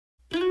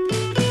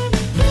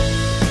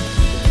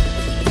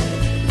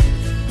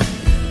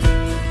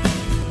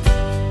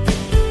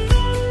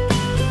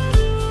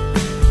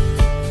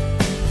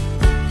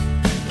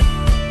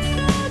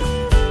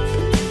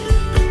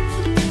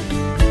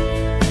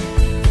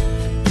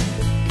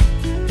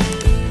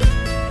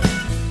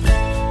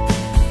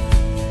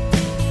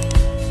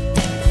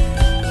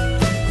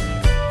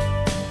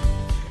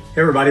Hey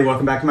everybody,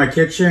 welcome back to my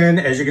kitchen.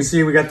 As you can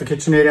see, we got the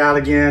KitchenAid out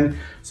again,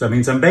 so that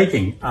means I'm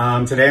baking.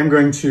 Today I'm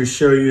going to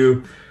show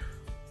you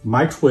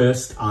my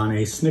twist on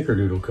a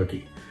snickerdoodle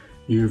cookie.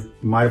 You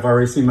might have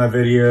already seen my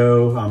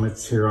video,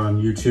 it's here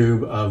on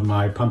YouTube, of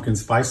my pumpkin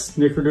spice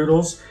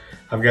snickerdoodles.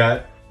 I've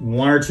got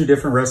one or two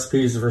different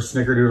recipes for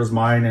snickerdoodles,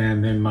 mine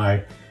and then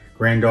my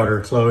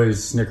granddaughter Chloe's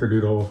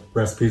snickerdoodle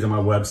recipes on my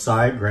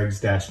website,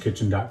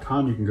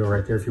 gregs-kitchen.com. You can go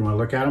right there if you want to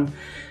look at them.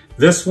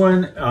 This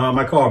one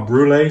I call a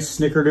Brûlée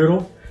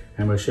snickerdoodle.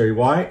 I'm going to show you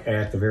why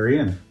at the very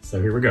end.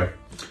 So here we go.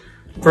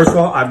 First of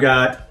all, I've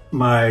got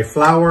my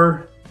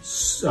flour,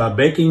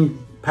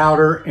 baking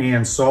powder,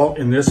 and salt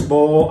in this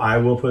bowl. I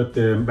will put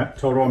the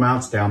total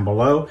amounts down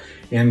below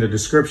in the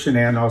description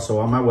and also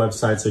on my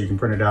website so you can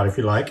print it out if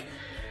you like.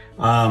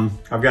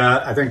 I've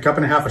got, I think, a cup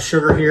and a half of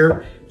sugar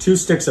here, 2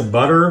 sticks of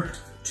butter,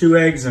 2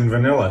 eggs, and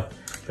vanilla.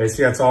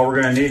 Basically, that's all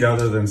we're going to need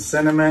other than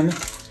cinnamon.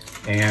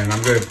 And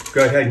I'm going to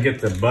go ahead and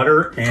get the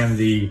butter and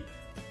the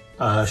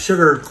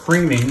sugar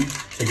creaming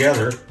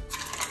together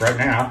right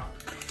now.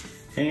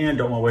 And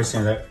don't want to waste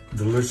any of that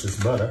delicious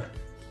butter.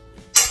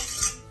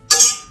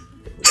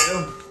 There we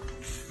go.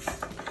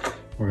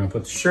 We're going to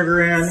put the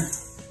sugar in.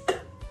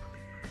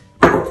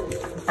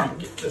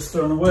 Get this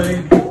thrown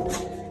away.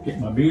 Get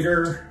my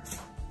beater.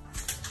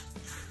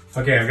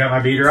 Okay, I've got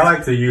my beater. I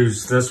like to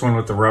use this one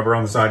with the rubber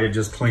on the side. It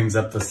just cleans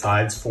up the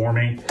sides for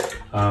me.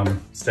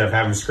 Instead of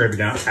having to scrape it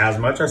down as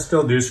much. I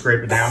still do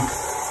scrape it down,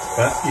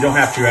 but you don't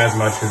have to as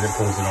much because it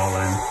pulls it all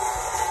in.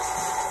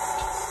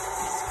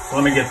 So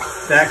let me get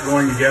that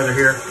going together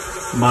here.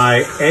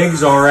 My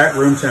eggs are at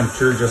room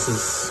temperature, just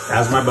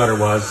as my butter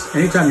was.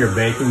 Anytime you're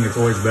baking, it's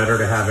always better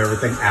to have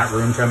everything at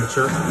room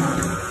temperature.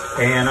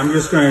 And I'm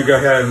just going to go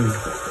ahead and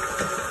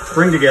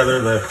bring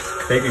together the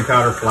baking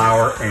powder,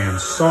 flour, and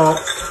salt.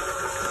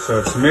 So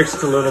it's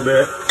mixed a little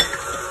bit.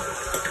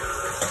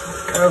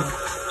 There we go.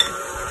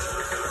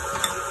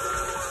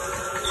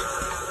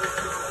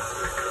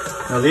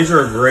 Now these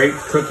are a great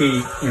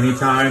cookie any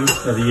time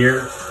of the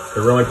year.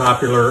 They're really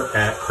popular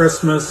at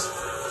Christmas.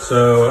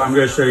 So I'm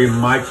going to show you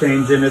my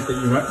change in it that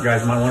you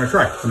guys might want to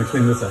try. Let me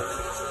clean this up.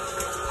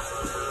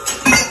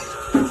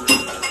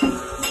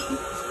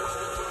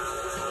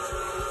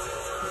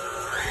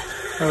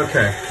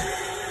 Okay,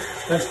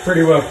 that's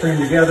pretty well creamed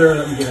together.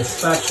 Let me get a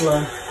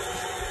spatula.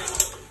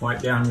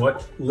 Wipe down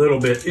what little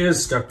bit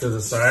is stuck to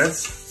the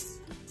sides.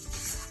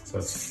 So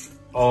it's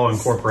all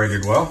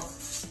incorporated well.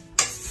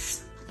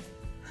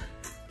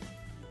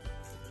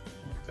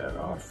 That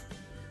off.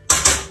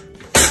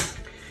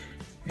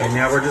 And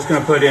now we're just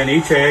going to put in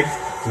each egg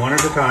one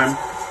at a time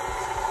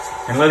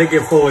and let it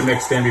get fully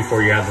mixed in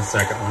before you add the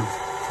second one.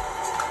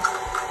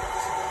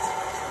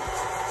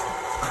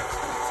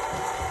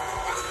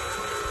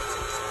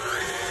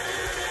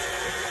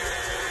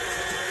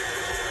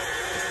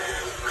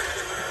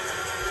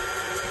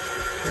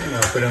 Okay,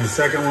 now put in the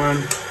second one.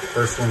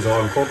 First one's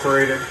all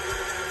incorporated.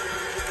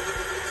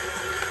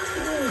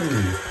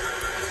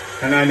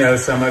 And I know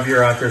some of you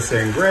are out there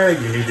saying,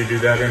 Greg, you need to do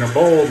that in a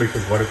bowl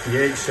because what if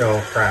the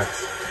eggshell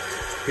cracks?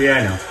 Yeah,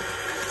 I know.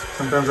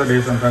 Sometimes I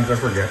do, sometimes I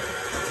forget.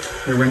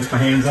 Let me rinse my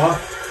hands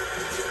off.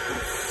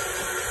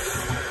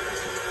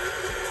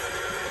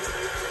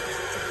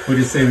 We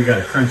just say we got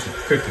a crunchy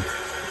cookie.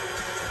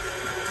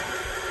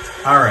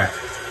 All right,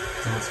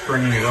 now let's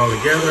bring it all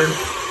together.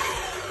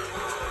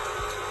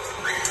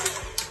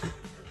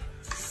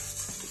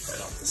 Put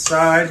that off the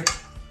side.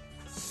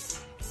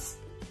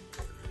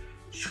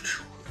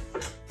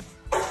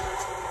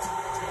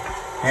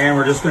 And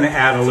we're just going to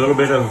add a little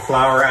bit of the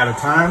flour at a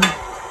time.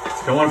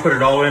 Don't want to put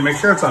it all in. Make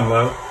sure it's on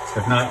low.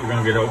 If not, you're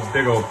going to get a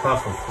big old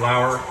puff of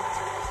flour.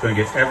 It's going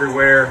to get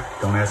everywhere.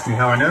 Don't ask me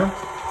how I know.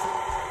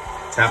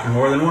 It's happened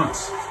more than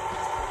once.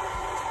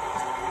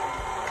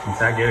 Once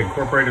that gets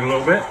incorporated a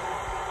little bit.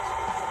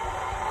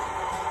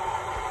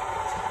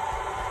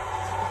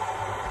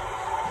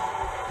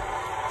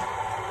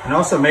 And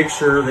also make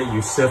sure that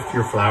you sift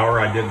your flour.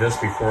 I did this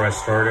before I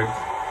started.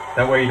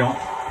 That way you don't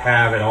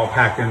have it all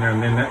packed in there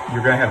and then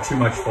you're going to have too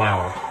much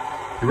flour.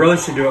 You really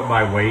should do it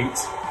by weight,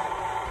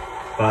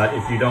 but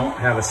if you don't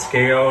have a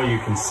scale, you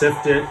can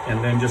sift it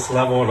and then just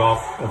level it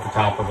off at the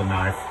top of the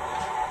knife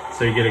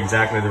so you get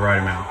exactly the right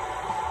amount.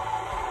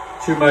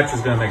 Too much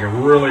is going to make a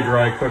really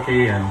dry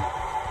cookie and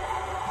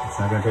it's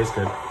not going to taste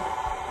good.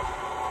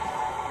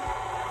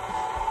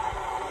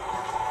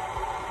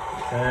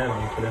 Okay,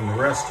 let me put in the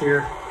rest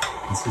here.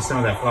 You can see some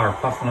of that flour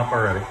puffing up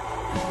already.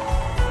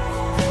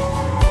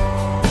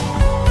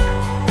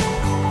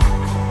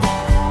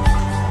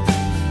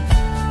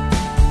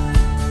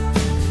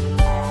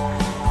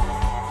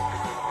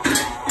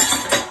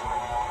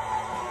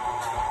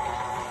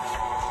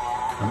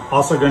 I'm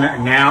also going to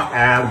now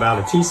add about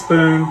a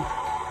teaspoon,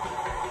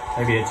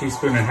 maybe a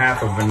teaspoon and a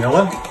half of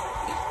vanilla.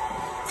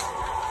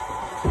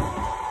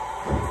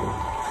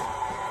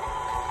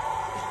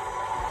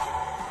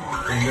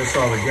 Bring this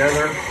all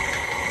together.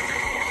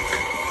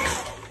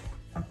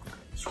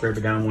 Scrape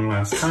it down one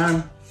last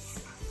time.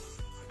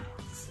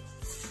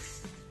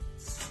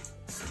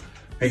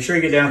 Make sure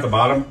you get down at the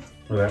bottom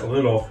where that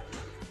little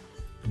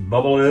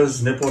bubble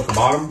is, nipple at the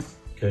bottom,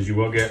 because you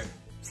will get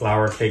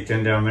flour caked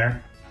in down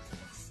there.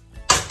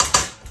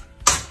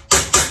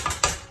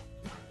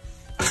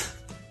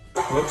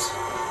 Whoops,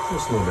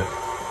 just a little bit.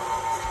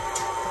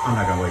 I'm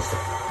not gonna waste it.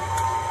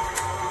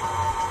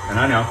 And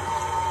I know,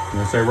 I'm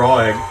gonna say raw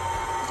egg.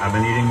 I've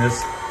been eating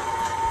this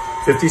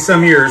 50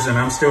 some years and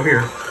I'm still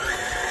here.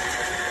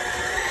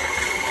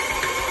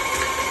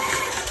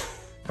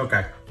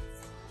 Okay,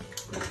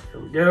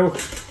 here we go.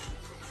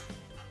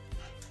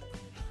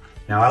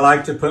 Now I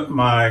like to put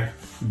my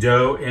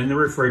dough in the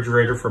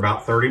refrigerator for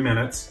about 30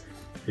 minutes.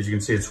 As you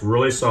can see, it's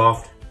really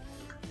soft.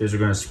 These are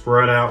gonna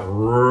spread out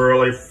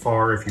really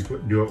far if you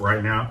do it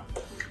right now.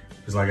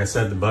 Because like I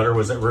said, the butter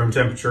was at room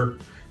temperature,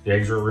 the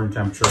eggs are at room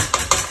temperature.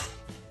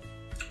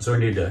 So we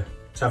need to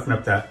toughen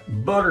up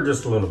that butter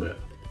just a little bit.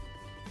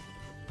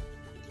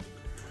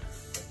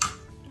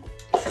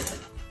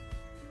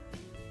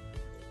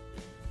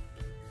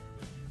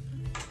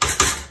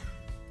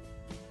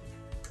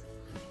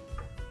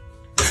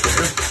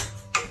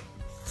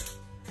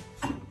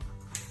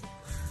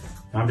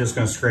 I'm just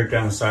gonna scrape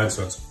down the side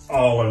so it's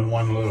all in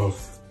one little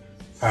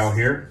pile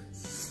here.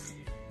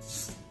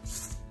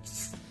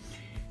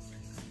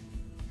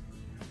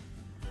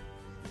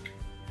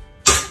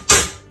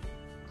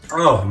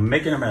 Oh, I'm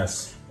making a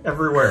mess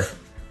everywhere.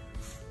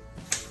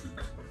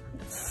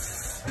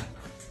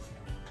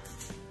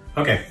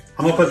 Okay,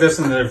 I'm gonna put this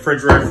in the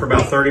refrigerator for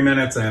about 30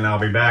 minutes and I'll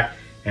be back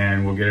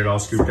and we'll get it all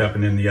scooped up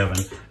and in the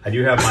oven. I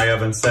do have my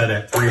oven set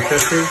at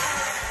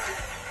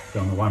 350.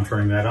 Don't know why I'm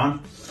turning that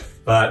on,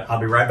 but I'll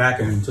be right back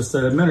in just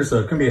a minute or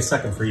so. It can be a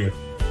second for you.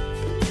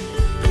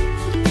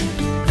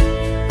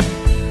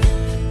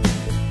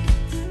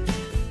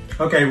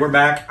 Okay, we're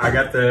back. I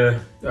got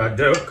the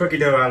cookie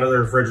dough out of the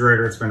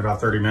refrigerator. It's been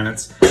about 30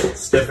 minutes. It's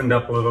stiffened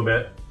up a little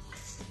bit.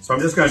 So I'm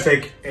just gonna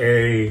take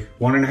a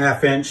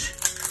 1.5 inch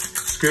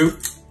scoop,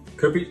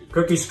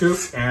 cookie scoop,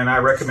 and I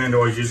recommend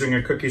always using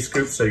a cookie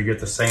scoop so you get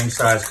the same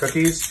size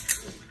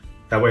cookies.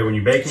 That way when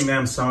you're baking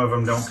them, some of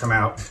them don't come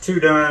out too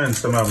done and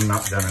some of them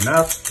not done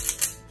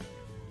enough.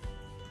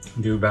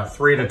 Do about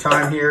 3 at a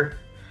time here.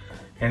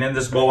 And in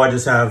this bowl, I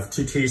just have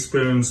 2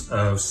 teaspoons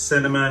of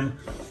cinnamon,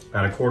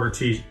 about a quarter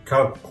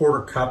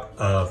cup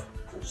of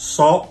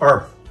salt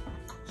or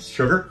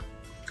sugar.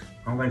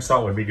 I don't think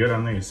salt would be good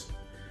on these.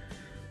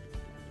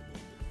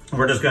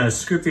 We're just gonna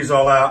scoop these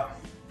all out,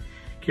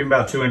 keep them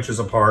about 2 inches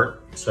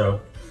apart.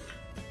 So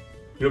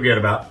you'll get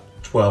about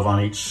 12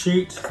 on each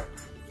sheet.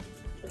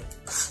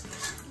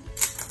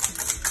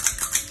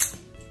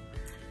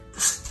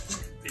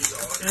 These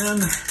all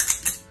in.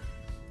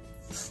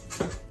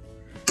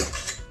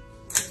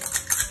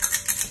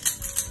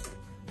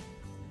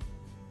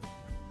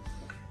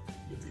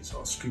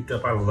 All scooped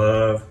up. I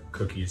love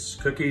cookies.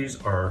 Cookies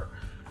are,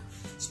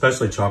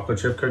 especially chocolate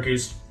chip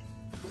cookies.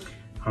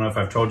 I don't know if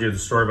I've told you the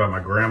story about my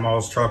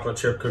grandma's chocolate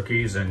chip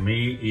cookies and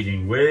me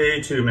eating way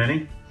too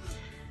many.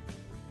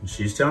 And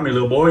she's telling me,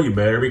 little boy, you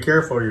better be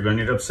careful. You're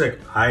gonna end up sick.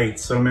 I ate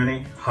so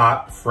many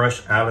hot,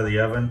 fresh out of the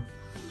oven.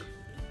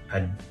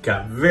 I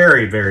got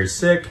very, very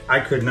sick.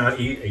 I could not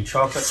eat a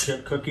chocolate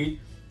chip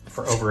cookie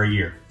for over a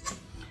year.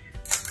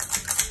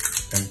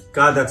 Thank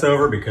God that's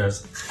over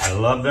because I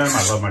love them.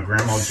 I love my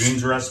Grandma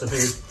Jean's recipe,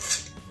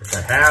 which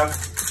I have.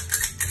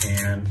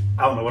 And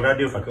I don't know what I'd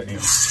do if I couldn't eat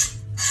them.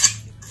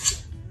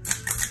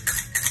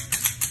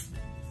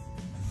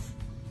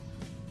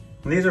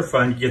 And these are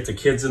fun. You get the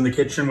kids in the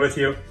kitchen with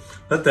you.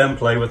 Let them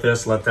play with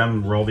this. Let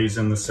them roll these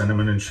in the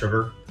cinnamon and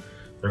sugar.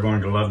 They're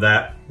going to love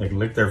that. They can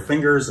lick their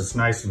fingers. It's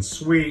nice and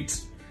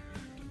sweet.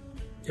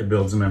 It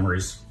builds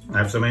memories. I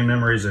have so many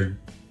memories of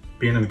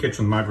being in the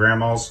kitchen with my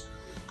grandmas,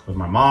 with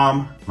my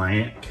mom, my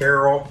Aunt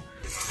Carol.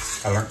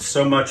 I learned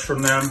so much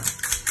from them.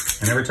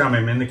 And every time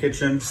I'm in the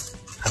kitchen,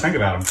 I think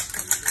about them.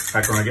 In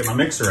fact, when I get my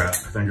mixer out,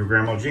 I think of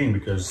Grandma Jean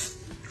because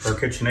her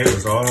KitchenAid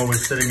was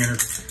always sitting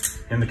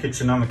in the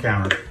kitchen on the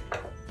counter.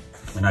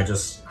 And I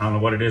don't know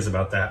what it is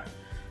about that.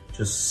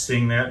 Just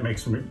seeing that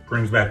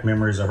brings back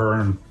memories of her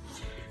and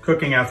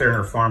cooking out there in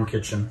her farm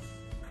kitchen.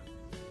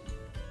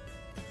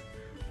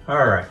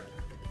 All right,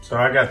 so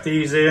I got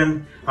these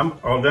in. I'm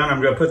all done.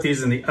 I'm gonna put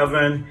these in the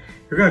oven.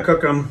 You're gonna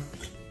cook them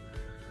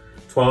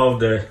 12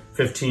 to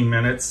 15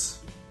 minutes.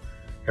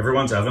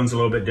 Everyone's oven's a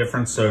little bit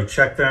different, so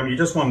check them. You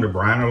just want them to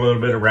brown a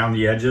little bit around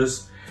the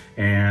edges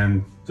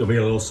and they'll be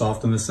a little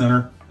soft in the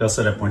center. They'll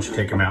set up once you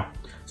take them out.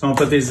 So I'm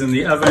gonna put these in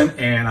the oven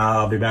and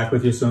I'll be back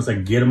with you as soon as I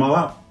get them all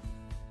out.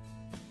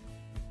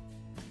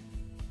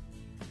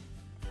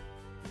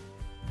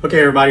 Okay,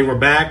 everybody, we're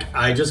back.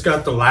 I just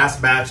got the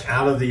last batch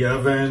out of the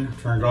oven,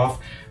 turned off.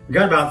 We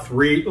got about a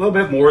little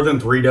bit more than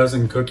 3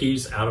 dozen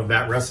cookies out of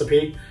that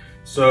recipe.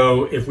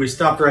 So if we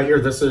stopped right here,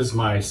 this is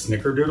my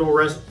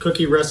snickerdoodle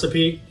cookie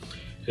recipe.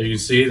 As you can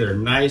see, they're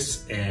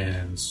nice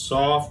and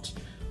soft.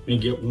 Let me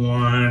get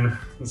one.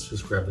 Let's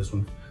just grab this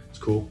one. It's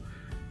cool.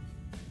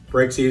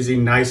 Breaks easy,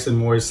 nice and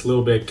moist, a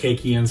little bit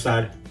cakey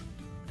inside.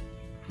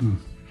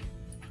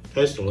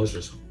 Tastes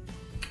delicious.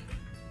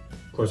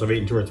 Of course, I've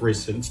eaten 2 or 3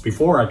 since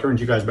before I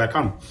turned you guys back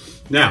on.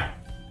 Now,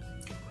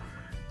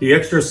 the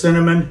extra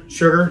cinnamon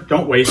sugar,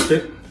 don't waste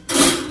it.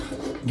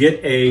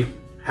 get a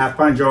half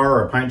pint jar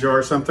or a pint jar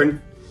or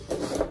something.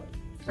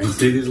 And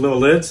see these little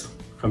lids?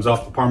 Comes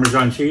off the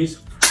Parmesan cheese.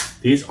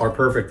 These are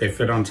perfect. They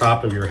fit on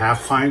top of your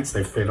half pints.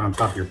 They fit on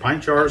top of your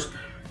pint jars.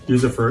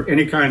 Use it for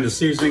any kind of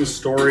seasoning,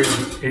 storage,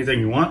 anything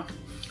you want.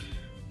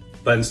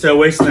 But instead of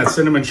wasting that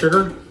cinnamon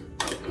sugar,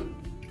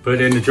 put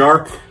it in the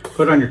jar,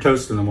 put it on your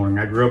toast in the morning.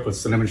 I grew up with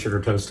cinnamon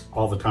sugar toast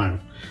all the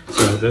time.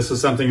 So this is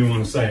something you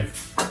want to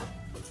save.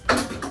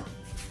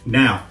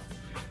 Now,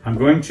 I'm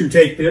going to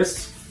take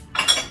this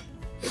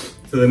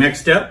to the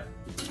next step.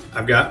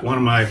 I've got one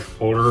of my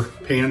older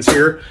pans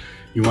here.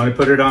 You want to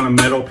put it on a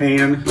metal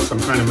pan, some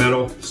kind of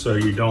metal, so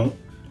you don't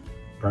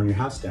burn your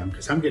house down,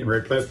 because I'm getting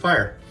ready to play with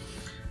fire.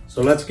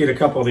 So let's get a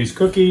couple of these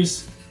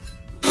cookies.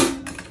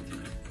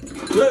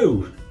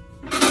 Whoa,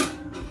 a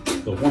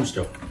little warm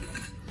still.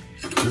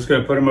 I'm just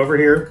gonna put them over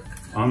here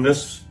on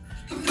this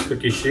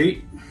cookie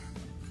sheet.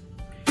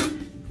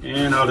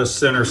 And I'll just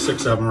center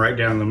 6 of them right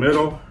down the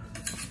middle.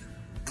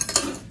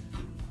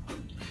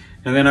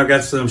 And then I've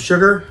got some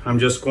sugar. I'm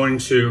just going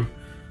to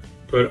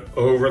put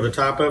over the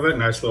top of it,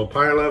 nice little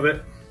pile of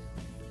it.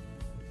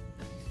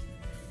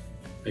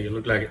 Make it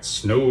look like it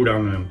snowed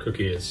on them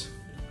cookies.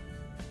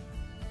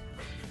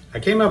 I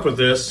came up with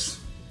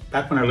this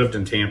back when I lived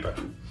in Tampa.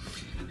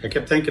 I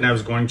kept thinking I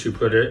was going to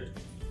put it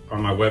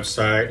on my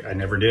website. I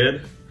never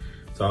did.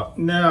 Thought,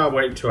 no, I'll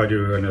wait until I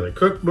do another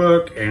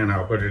cookbook and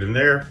I'll put it in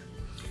there.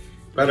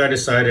 But I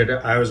decided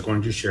I was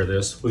going to share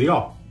this with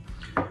y'all.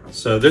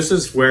 So this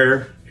is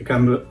where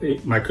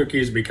my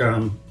cookies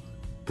become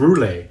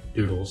Brûlée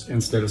Doodles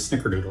instead of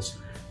snickerdoodles.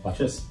 Watch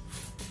this.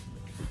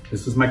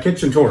 This is my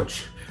kitchen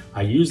torch.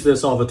 I use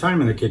this all the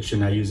time in the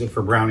kitchen. I use it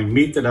for browning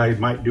meat that I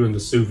might do in the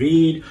sous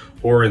vide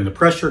or in the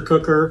pressure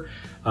cooker.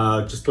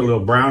 Just a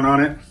little brown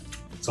on it.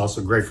 It's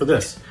also great for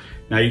this.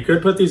 Now you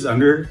could put these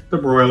under the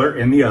broiler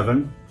in the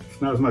oven.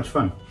 It's not as much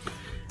fun.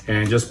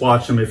 And just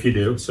watch them if you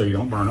do, so you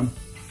don't burn them.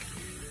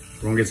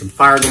 We're gonna get some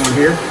fire going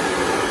here.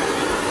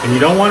 And you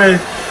don't wanna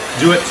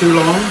do it too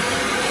long.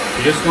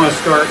 You just wanna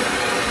start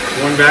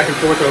going back and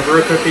forth over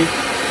a cookie.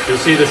 You'll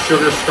see the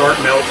sugar start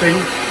melting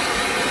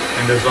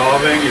and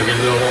dissolving. You'll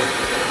get a little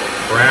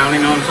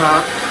browning on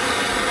top.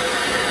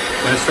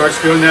 When it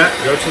starts doing that,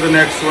 go to the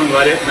next one,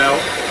 let it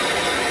melt.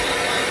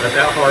 Let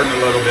that harden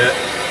a little bit.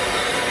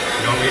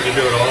 You don't need to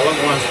do it all at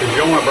once because you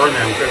don't want to burn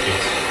them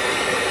cookies.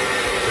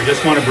 We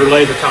just want to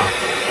brûlée the top,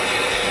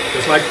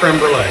 just like creme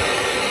brulee.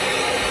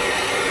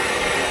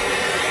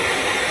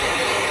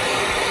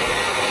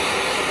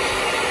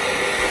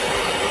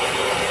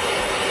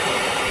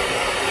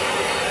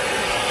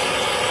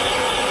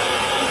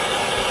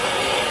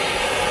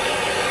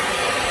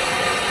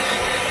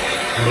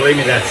 And believe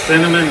me, that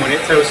cinnamon, when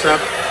it toasts up,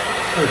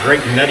 has a great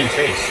nutty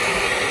taste.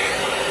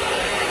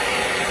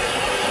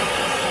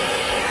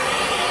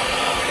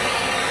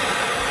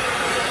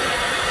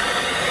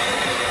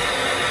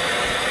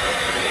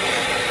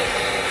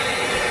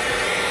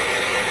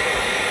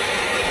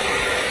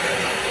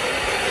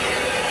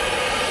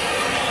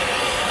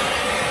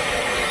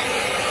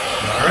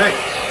 All right.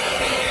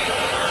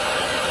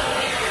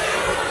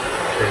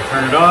 Okay,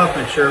 turn it off,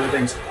 make sure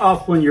everything's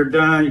off when you're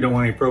done. You don't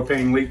want any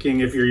propane leaking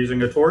if you're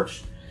using a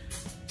torch.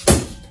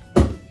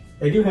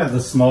 They do have the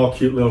small,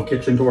 cute little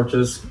kitchen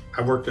torches.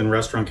 I've worked in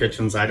restaurant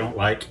kitchens. I don't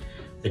like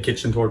the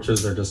kitchen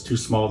torches. They're just too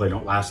small. They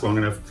don't last long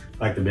enough,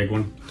 like the big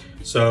one.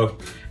 So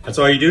that's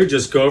all you do.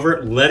 Just go over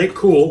it, let it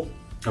cool.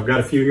 I've got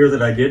a few here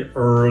that I did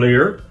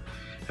earlier.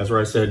 That's where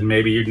I said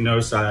maybe you'd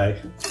notice I'm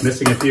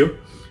missing a few.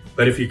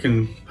 But if you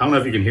can, I don't know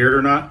if you can hear it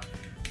or not,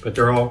 but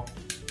they're all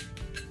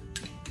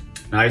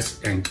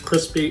nice and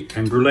crispy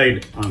and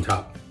brûlée on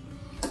top.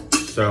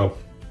 So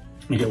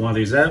let me get one of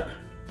these out.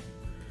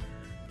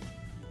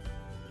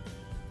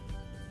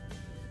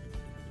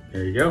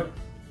 There you go.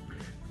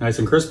 Nice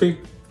and crispy.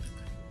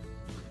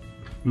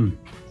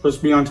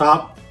 Crispy on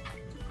top,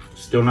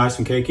 still nice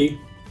and cakey,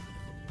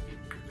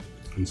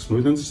 and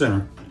smooth in the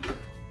center.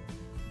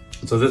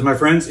 So this, my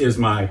friends, is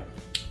my,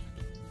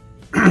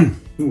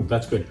 ooh,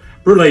 that's good,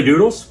 Brûlée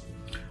Doodles.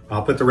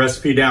 I'll put the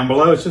recipe down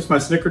below. It's just my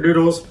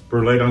snickerdoodles,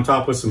 brûlée on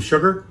top with some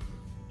sugar.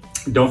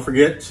 Don't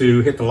forget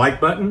to hit the like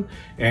button.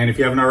 And if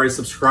you haven't already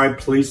subscribed,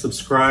 please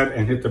subscribe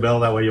and hit the bell.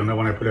 That way you'll know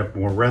when I put up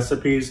more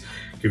recipes,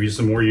 give you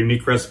some more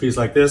unique recipes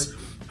like this.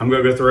 I'm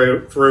gonna go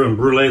through and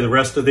brûlée the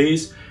rest of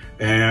these,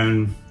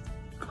 and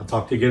I'll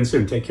talk to you again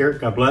soon. Take care,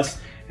 God bless,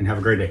 and have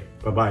a great day.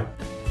 Bye-bye.